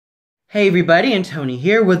Hey everybody, and Tony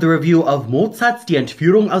here with a review of Mozart's Die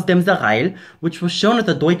Entführung aus dem Serail, which was shown at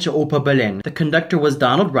the Deutsche Oper Berlin. The conductor was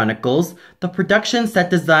Donald Runnicles. The production, set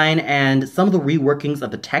design, and some of the reworkings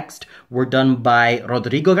of the text were done by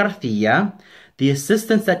Rodrigo Garcia. The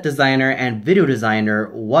assistant set designer and video designer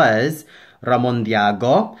was Ramon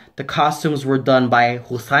Diago. The costumes were done by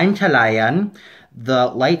Hussein Chalayan. The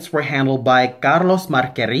lights were handled by Carlos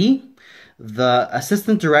Marqueri. The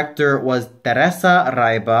assistant director was Teresa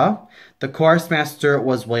Raiba. The chorus master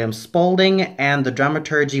was William Spaulding, and the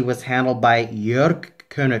dramaturgy was handled by Jörg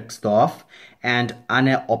Königsdorf and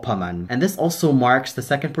Anne Oppermann. And this also marks the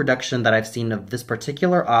second production that I've seen of this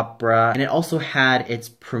particular opera, and it also had its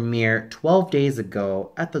premiere 12 days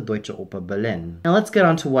ago at the Deutsche Oper Berlin. Now let's get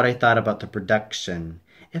on to what I thought about the production.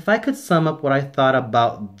 If I could sum up what I thought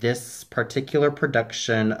about this particular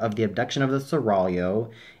production of The Abduction of the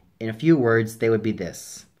Seraglio in a few words, they would be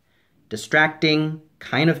this: distracting,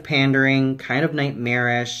 kind of pandering, kind of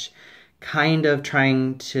nightmarish, kind of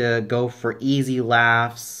trying to go for easy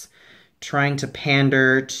laughs, trying to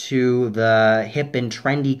pander to the hip and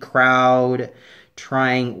trendy crowd,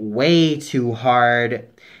 trying way too hard,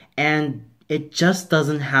 and it just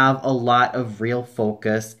doesn't have a lot of real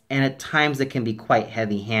focus, and at times it can be quite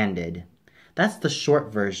heavy-handed. That's the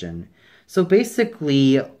short version. So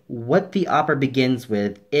basically, what the opera begins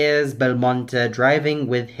with is Belmonte driving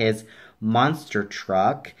with his monster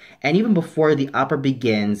truck, and even before the opera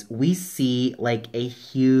begins, we see like a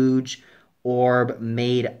huge orb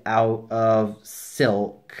made out of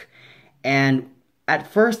silk. And at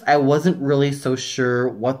first, I wasn't really so sure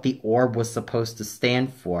what the orb was supposed to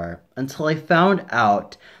stand for until I found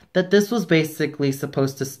out that this was basically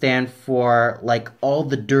supposed to stand for like all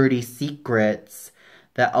the dirty secrets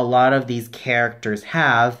that a lot of these characters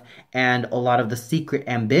have, and a lot of the secret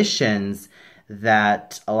ambitions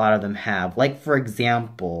that a lot of them have. Like, for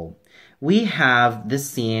example, we have this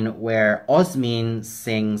scene where Osmin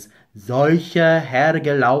sings Solche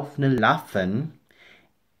hergelaufene Laffen,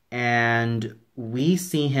 and we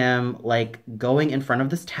see him like going in front of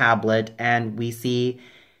this tablet, and we see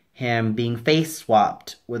him being face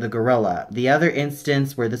swapped with a gorilla. The other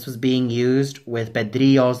instance where this was being used with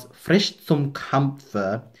Pedrillo's Frisch zum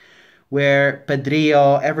Kampfe, where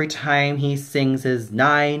Pedrillo, every time he sings his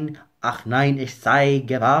Nein, ach nein, ich sei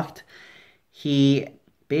gewacht, he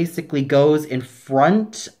basically goes in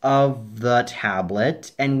front of the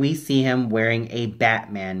tablet, and we see him wearing a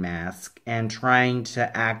Batman mask and trying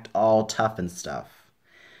to act all tough and stuff.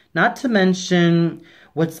 Not to mention,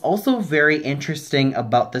 what's also very interesting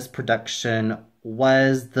about this production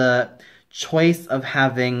was the choice of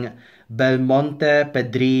having Belmonte,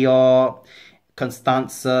 Pedrillo,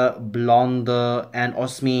 Constanze, Blonde, and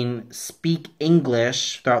Osmin speak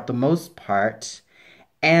English throughout the most part.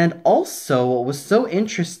 And also, what was so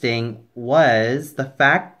interesting was the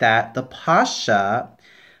fact that the Pasha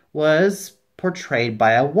was portrayed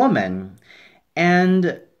by a woman.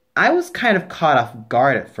 And I was kind of caught off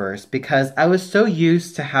guard at first because I was so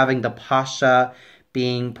used to having the Pasha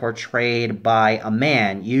being portrayed by a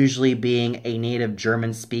man, usually being a native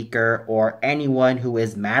German speaker or anyone who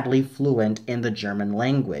is madly fluent in the German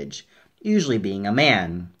language, usually being a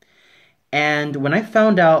man. And when I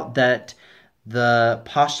found out that the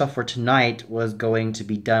Pasha for tonight was going to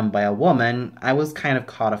be done by a woman, I was kind of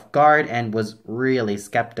caught off guard and was really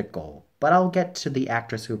skeptical. But I'll get to the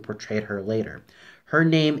actress who portrayed her later. Her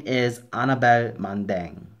name is Annabelle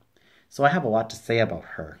Mandeng. So I have a lot to say about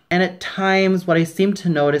her. And at times, what I seem to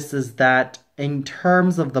notice is that in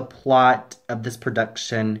terms of the plot of this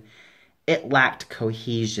production, it lacked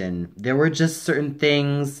cohesion. There were just certain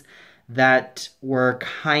things that were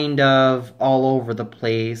kind of all over the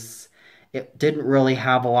place. It didn't really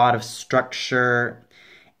have a lot of structure.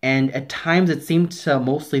 And at times, it seemed to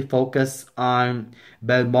mostly focus on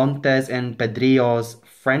Belmonte's and Pedrillo's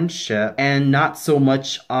friendship, and not so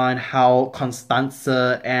much on how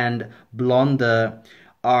Constanze and Blonde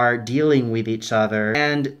are dealing with each other.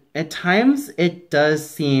 And at times, it does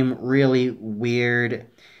seem really weird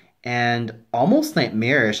and almost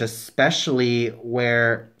nightmarish, especially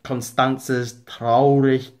where Constanze's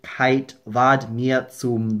Traurigkeit ward mir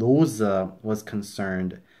zum Lose was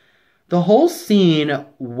concerned. The whole scene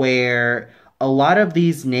where a lot of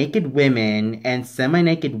these naked women and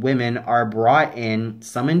semi-naked women are brought in,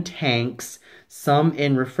 some in tanks, some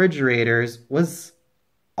in refrigerators, was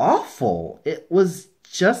awful. It was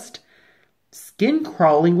just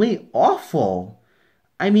skin-crawlingly awful.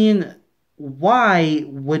 I mean, why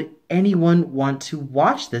would anyone want to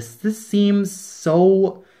watch this? This seems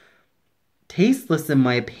so tasteless in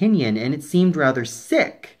my opinion, and it seemed rather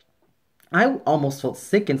sick. I almost felt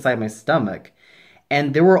sick inside my stomach.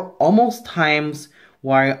 And there were almost times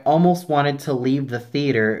where I almost wanted to leave the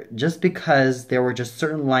theater just because there were just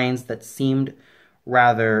certain lines that seemed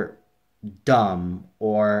rather dumb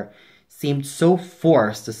or seemed so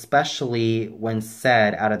forced, especially when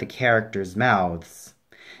said out of the characters' mouths.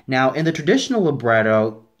 Now, in the traditional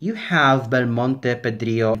libretto, you have Belmonte,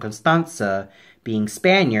 Pedrillo, and Constanza being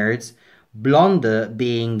Spaniards, Blonde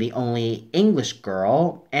being the only English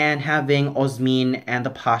girl, and having Osmin and the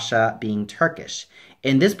Pasha being Turkish.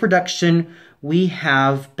 In this production, we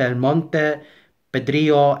have Belmonte,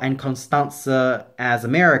 Pedrillo, and Constanza as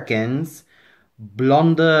Americans,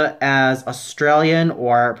 Blonde as Australian,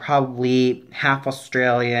 or probably half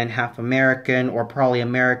Australian, half American, or probably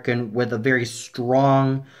American with a very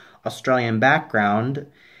strong Australian background,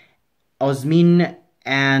 Osmin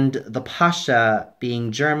and the Pasha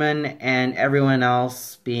being German, and everyone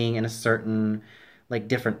else being in a certain,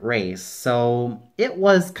 different race. So it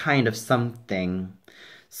was kind of something.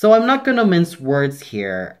 So I'm not going to mince words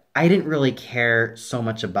here. I didn't really care so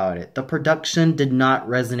much about it. The production did not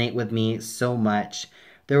resonate with me so much.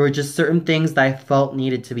 There were just certain things that I felt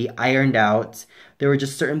needed to be ironed out. There were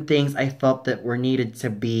just certain things I felt that were needed to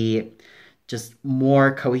be just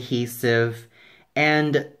more cohesive.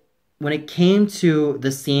 And when it came to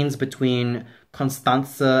the scenes between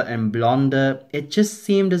Constanza and Blonde, it just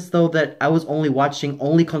seemed as though that I was only watching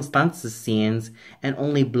only Constanza's scenes and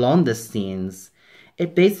only Blonde's scenes.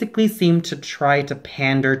 It basically seemed to try to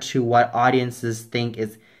pander to what audiences think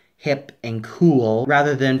is hip and cool,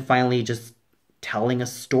 rather than finally just telling a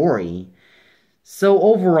story. So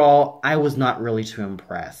overall, I was not really too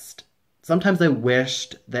impressed. Sometimes I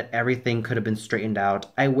wished that everything could have been straightened out.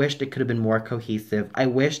 I wished it could have been more cohesive. I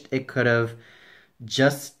wished it could have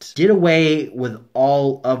just did away with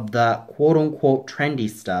all of the quote-unquote trendy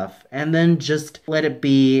stuff and then just let it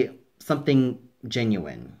be something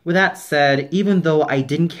genuine. With that said, even though I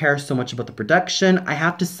didn't care so much about the production, I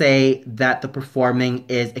have to say that the performing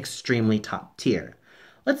is extremely top tier.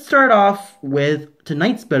 Let's start off with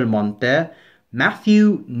tonight's Belmonte,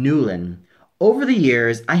 Matthew Newlin. Over the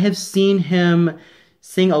years, I have seen him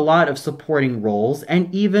sing a lot of supporting roles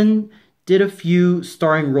and even did a few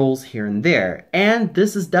starring roles here and there. And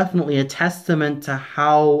this is definitely a testament to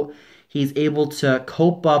how he's able to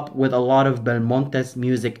cope up with a lot of Belmonte's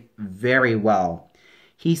music very well.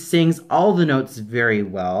 He sings all the notes very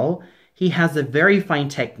well. He has a very fine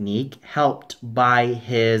technique, helped by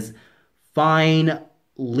his fine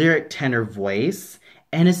lyric tenor voice,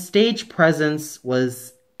 and his stage presence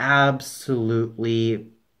was absolutely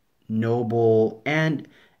noble and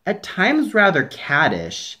at times rather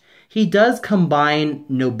caddish. He does combine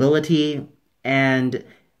nobility and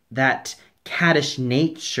that caddish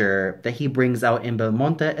nature that he brings out in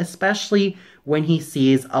Belmonte, especially when he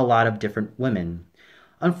sees a lot of different women.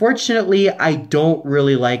 Unfortunately, I don't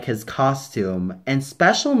really like his costume, and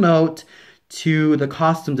special note to the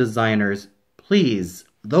costume designers, please,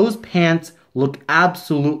 those pants look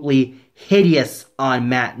absolutely hideous on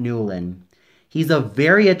Matt Newlin. He's a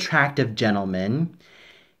very attractive gentleman.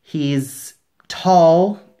 He's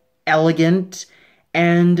tall, elegant,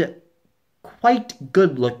 and quite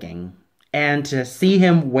good looking. And to see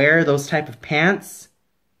him wear those type of pants,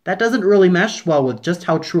 that doesn't really mesh well with just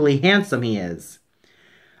how truly handsome he is.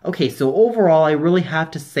 Okay, so overall, I really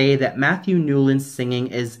have to say that Matthew Newlin's singing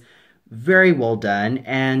is very well done,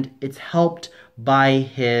 and it's helped by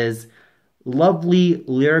his lovely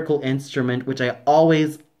lyrical instrument, which I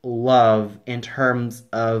always love in terms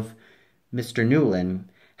of Mr. Newlin.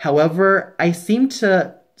 However, I seem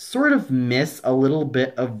to sort of miss a little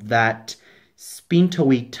bit of that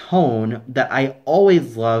spinto-y tone that I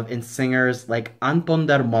always love in singers like Anton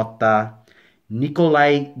der Motta,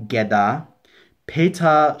 Nikolai Gedda,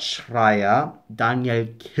 Peter Schreier, Daniel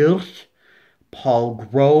Kirch, Paul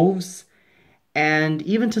Groves, and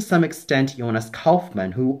even to some extent Jonas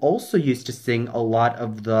Kaufmann, who also used to sing a lot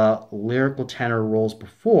of the lyrical tenor roles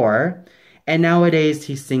before, and nowadays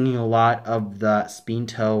he's singing a lot of the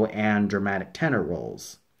spinto and dramatic tenor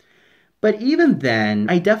roles. But even then,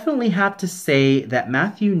 I definitely have to say that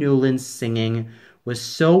Matthew Newlin's singing was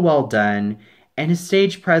so well done, and his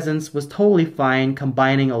stage presence was totally fine,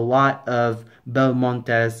 combining a lot of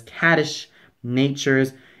Belmonte's caddish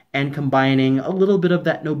natures and combining a little bit of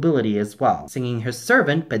that nobility as well. Singing his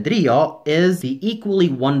servant, Pedrillo, is the equally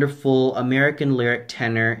wonderful American lyric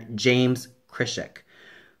tenor James Krishik,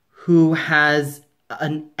 who has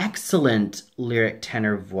an excellent lyric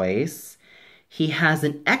tenor voice. He has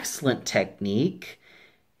an excellent technique.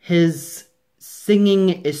 His singing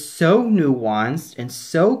is so nuanced and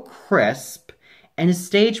so crisp, and his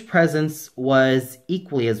stage presence was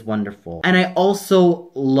equally as wonderful. And I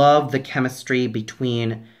also love the chemistry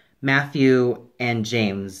between Matthew and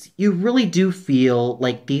James. You really do feel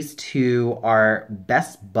like these two are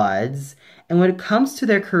best buds, and when it comes to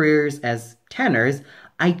their careers as tenors,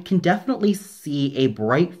 I can definitely see a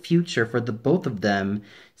bright future for the both of them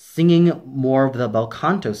singing more of the bel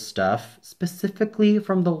canto stuff, specifically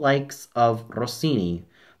from the likes of Rossini.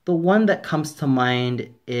 The one that comes to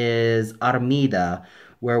mind is Armida,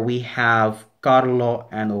 where we have Carlo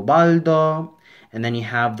and Ubaldo, and then you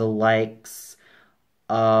have the likes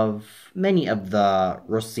of many of the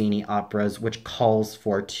Rossini operas, which calls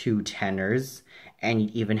for two tenors, and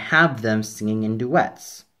you'd even have them singing in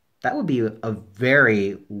duets. That would be a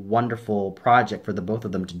very wonderful project for the both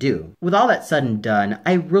of them to do. With all that said and done,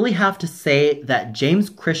 I really have to say that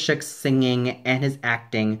James Krishik's singing and his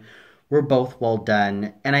acting were both well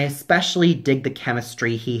done, and I especially dig the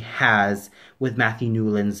chemistry he has with Matthew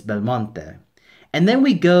Newland's Belmonte. And then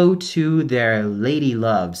we go to their lady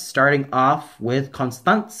loves, starting off with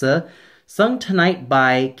Constanze, sung tonight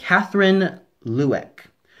by Kathryn Lewek.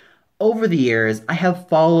 Over the years, I have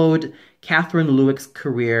followed Kathryn Lewek's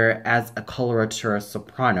career as a coloratura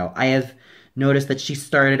soprano. I have noticed that she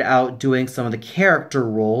started out doing some of the character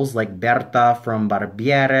roles like Berta from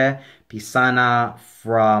Barbiere, Pisana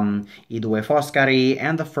from I Due Foscari,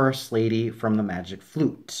 and the First Lady from The Magic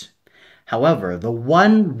Flute. However, the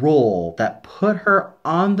one role that put her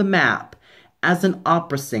on the map as an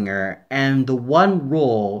opera singer, and the one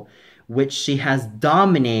role which she has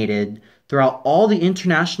dominated throughout all the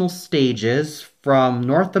international stages, from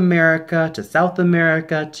North America to South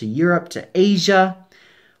America to Europe to Asia,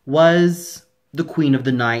 was the Queen of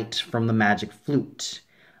the Night from The Magic Flute.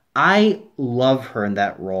 I love her in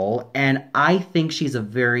that role, and I think she's a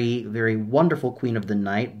very, very wonderful Queen of the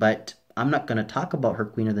Night, but I'm not going to talk about her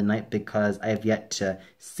Queen of the Night because I have yet to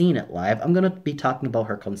seen it live. I'm going to be talking about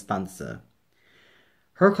her Constanze.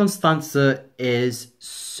 Her Constanze is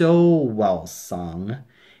so well sung,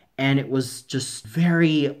 and it was just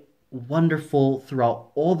very wonderful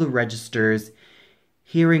throughout all the registers,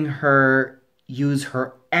 hearing her use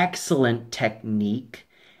her excellent technique,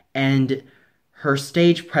 and her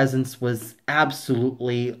stage presence was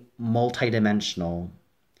absolutely multidimensional.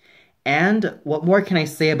 And what more can I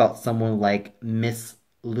say about someone like Miss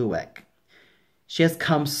Lewek? She has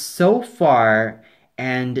come so far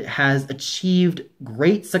and has achieved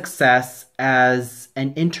great success as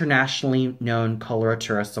an internationally known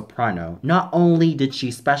coloratura soprano. Not only did she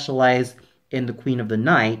specialize in the Queen of the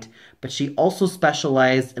Night, but she also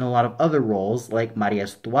specialized in a lot of other roles like Maria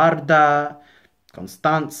Stuarda,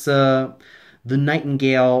 Constanze, the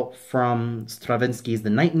Nightingale from Stravinsky's The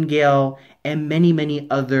Nightingale, and many, many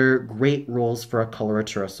other great roles for a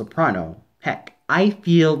coloratura soprano. Heck, I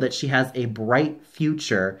feel that she has a bright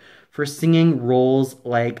future for singing roles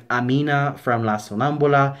like Amina from La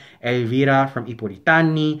Sonnambula, Elvira from I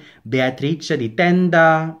Puritani, Beatrice di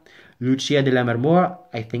Tenda, Lucia de Lammermoor,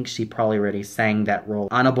 I think she probably already sang that role,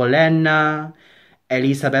 Anna Bolena,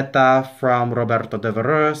 Elisabetta from Roberto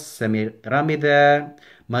Devereux, Semiramide,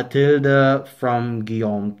 Mathilde from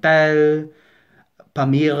Guillaume Tell,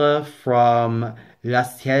 Pamire from La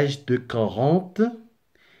Siège de Quarante,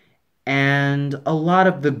 and a lot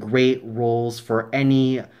of the great roles for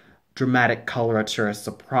any dramatic coloratura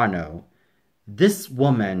soprano. This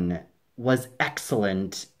woman was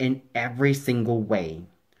excellent in every single way.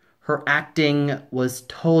 Her acting was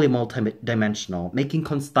totally multidimensional, making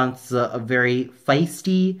Constanze a very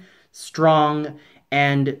feisty, strong,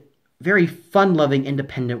 and very fun-loving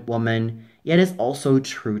independent woman, yet is also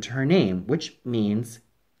true to her name, which means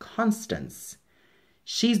Constance.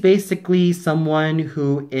 She's basically someone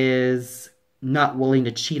who is not willing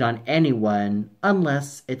to cheat on anyone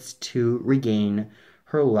unless it's to regain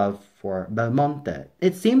her love for Belmonte.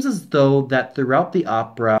 It seems as though that throughout the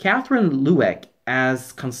opera, Kathryn Lewek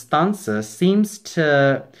as Constanze seems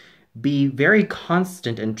to be very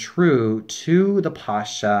constant and true to the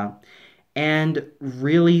Pasha, and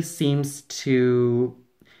really seems to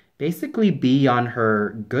basically be on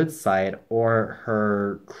her good side or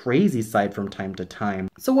her crazy side from time to time.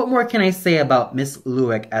 So what more can I say about Miss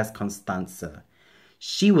Lewek as Constanze?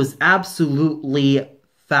 She was absolutely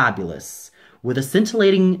fabulous, with a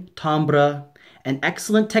scintillating timbre, an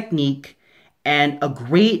excellent technique, and a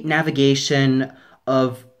great navigation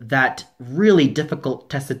of that really difficult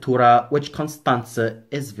tessitura, which Constanze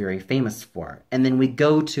is very famous for. And then we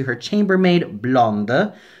go to her chambermaid,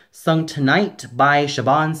 Blonde, sung tonight by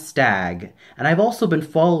Siobhan Stagg. And I've also been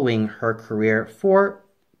following her career for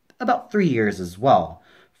about 3 years as well.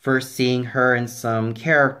 First seeing her in some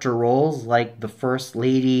character roles like the First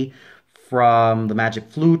Lady from The Magic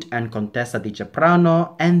Flute and Contessa di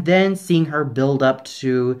Ceprano, and then seeing her build up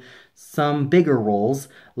to some bigger roles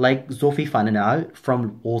like Sophie Faninal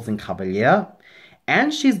from Rosenkavalier.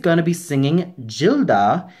 And she's gonna be singing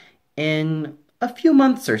Gilda in a few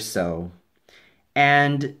months or so.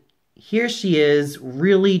 And here she is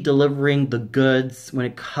really delivering the goods when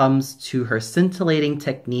it comes to her scintillating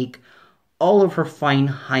technique, all of her fine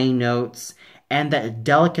high notes, and that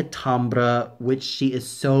delicate timbre which she is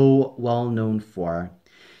so well known for.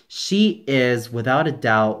 She is, without a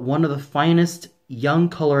doubt, one of the finest young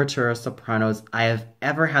coloratura sopranos I have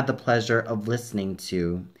ever had the pleasure of listening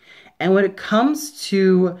to. And when it comes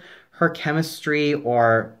to her chemistry,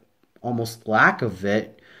 or almost lack of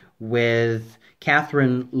it, with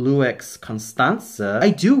Kathryn Lewek's Constanze, I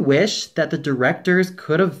do wish that the directors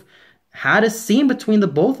could have had a scene between the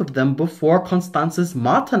both of them before Constanze's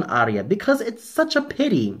Martin aria, because it's such a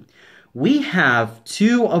pity. We have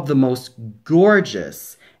two of the most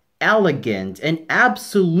gorgeous, elegant, and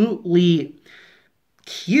absolutely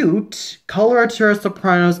cute coloratura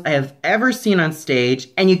sopranos I have ever seen on stage,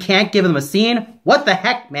 and you can't give them a scene? What the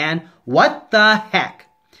heck, man? What the heck?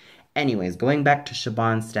 Anyways, going back to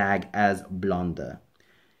Siobhan Stagg as Blonde.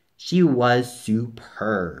 She was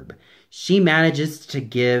superb. She manages to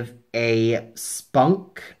give a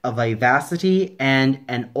spunk, a vivacity, and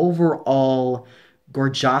an overall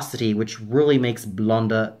gorgeosity which really makes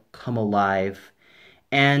Blonde come alive.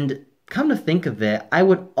 And come to think of it, I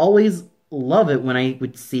would always love it when I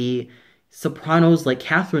would see sopranos like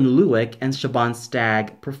Kathryn Lewek and Siobhan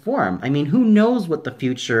Stagg perform. I mean, who knows what the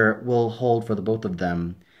future will hold for the both of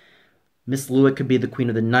them. Miss Lewek could be the Queen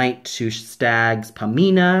of the Night to Stagg's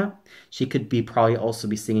Pamina. She could probably also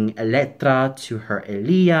be singing Elettra to her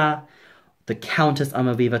Elia, the Countess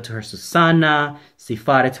Amaviva to her Susanna,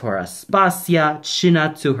 Sifare to her Aspasia,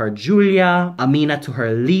 China to her Julia, Amina to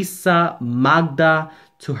her Lisa, Magda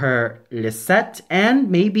to her Lisette,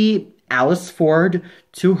 and maybe Alice Ford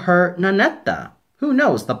to her Nanetta. Who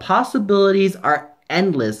knows? The possibilities are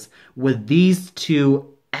endless with these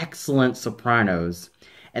two excellent sopranos.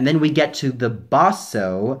 And then we get to the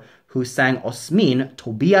basso, who sang Osmin,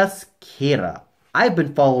 Tobias Kera. I've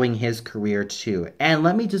been following his career too, and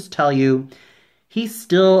let me just tell you, he's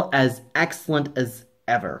still as excellent as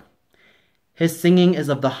ever. His singing is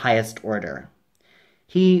of the highest order.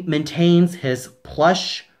 He maintains his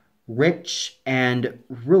plush, rich, and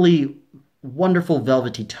really wonderful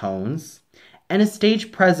velvety tones, and his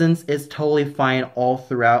stage presence is totally fine all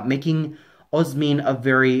throughout, making Osmin a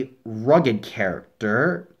very rugged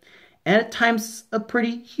character, and at times a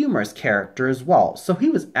pretty humorous character as well. So he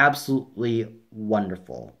was absolutely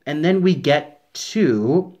wonderful. And then we get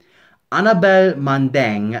to Annabelle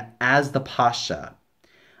Mandeng as the Pasha.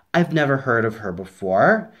 I've never heard of her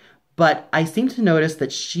before, but I seem to notice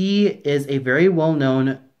that she is a very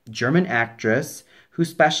well-known German actress who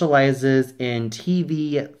specializes in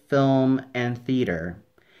TV, film, and theater.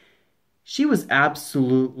 She was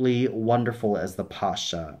absolutely wonderful as the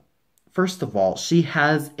Pasha. First of all, she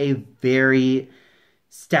has a very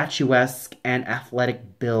statuesque and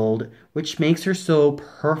athletic build, which makes her so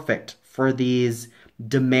perfect for these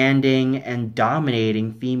demanding and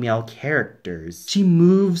dominating female characters. She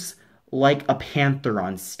moves like a panther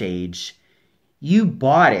on stage. You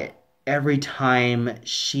bought it every time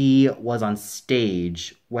she was on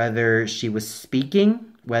stage, whether she was speaking,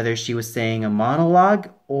 whether she was saying a monologue,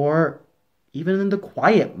 or even in the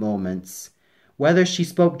quiet moments. Whether she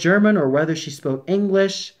spoke German or whether she spoke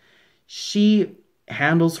English, she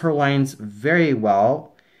handles her lines very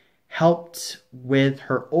well, helped with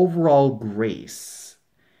her overall grace.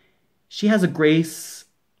 She has a grace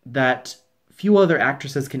that few other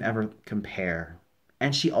actresses can ever compare.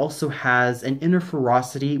 And she also has an inner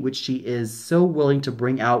ferocity which she is so willing to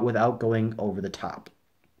bring out without going over the top.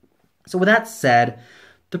 So with that said,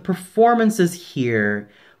 the performances here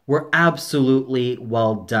were absolutely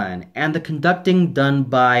well done, and the conducting done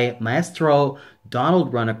by Maestro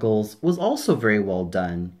Donald Runnicles was also very well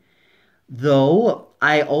done. Though,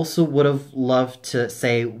 I also would have loved to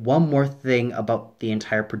say one more thing about the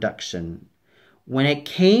entire production. When it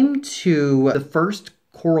came to the first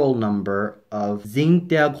choral number of Singt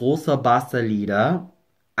der große Basslieder,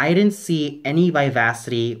 I didn't see any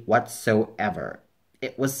vivacity whatsoever.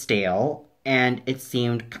 It was stale, and it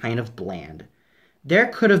seemed kind of bland. There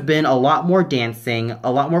could have been a lot more dancing,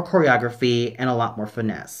 a lot more choreography, and a lot more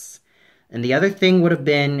finesse. And the other thing would have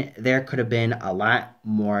been, there could have been a lot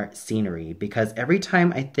more scenery, because every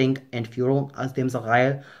time I think Entfu aus dem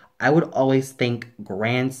Serail, I would always think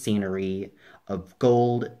grand scenery of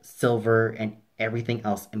gold, silver, and everything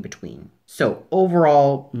else in between. So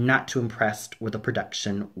overall, not too impressed with the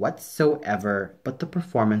production whatsoever, but the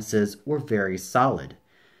performances were very solid.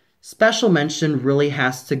 Special mention really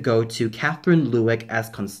has to go to Kathryn Lewek as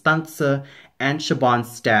Constanze and Siobhan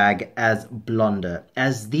Stagg as Blonde,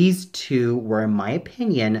 as these two were, in my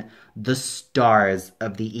opinion, the stars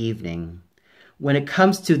of the evening. When it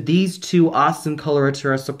comes to these two awesome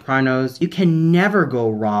coloratura sopranos, you can never go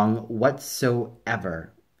wrong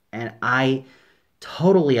whatsoever. And I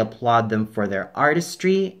totally applaud them for their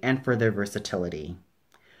artistry and for their versatility.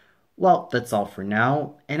 Well, that's all for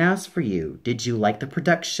now. And as for you, did you like the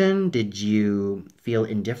production? Did you feel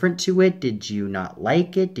indifferent to it? Did you not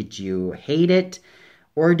like it? Did you hate it?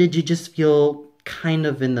 Or did you just feel kind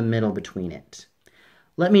of in the middle between it?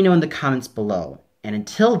 Let me know in the comments below. And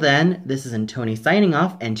until then, this is Antoni signing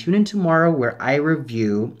off, and tune in tomorrow where I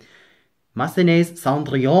review Massenet's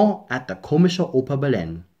Cendrillon at the Komische Oper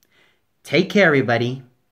Berlin. Take care, everybody.